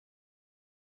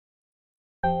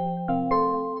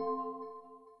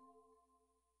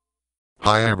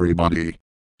Hi everybody.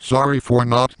 Sorry for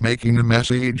not making the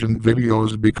message and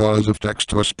videos because of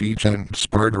text-to-speech and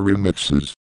Sparta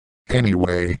remixes.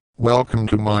 Anyway, welcome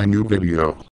to my new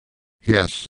video.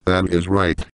 Yes, that is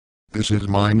right. This is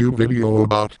my new video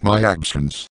about my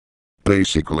absence.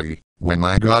 Basically, when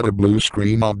I got a blue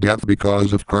screen of death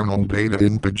because of kernel data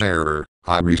input error,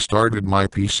 I restarted my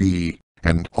PC,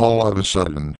 and all of a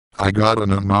sudden, I got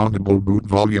an unmountable boot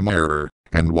volume error.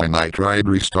 And when I tried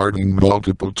restarting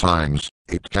multiple times,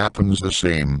 it happens the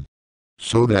same.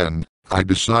 So then, I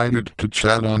decided to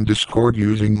chat on Discord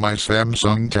using my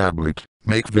Samsung tablet,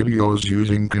 make videos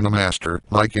using KineMaster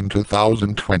like in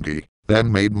 2020,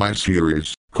 then made my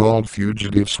series, called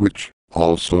Fugitive Switch,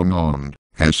 also known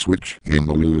as Switch in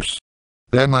the Loose.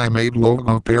 Then I made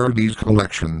Logo Parodies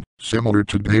collection, similar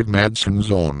to Dave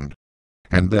Madson's own.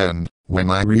 And then,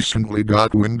 when I recently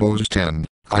got Windows 10,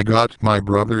 I got my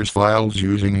brother's files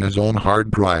using his own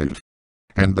hard drive.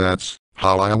 And that's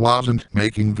how I wasn't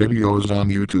making videos on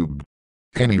YouTube.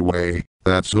 Anyway,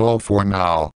 that's all for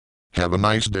now. Have a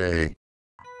nice day.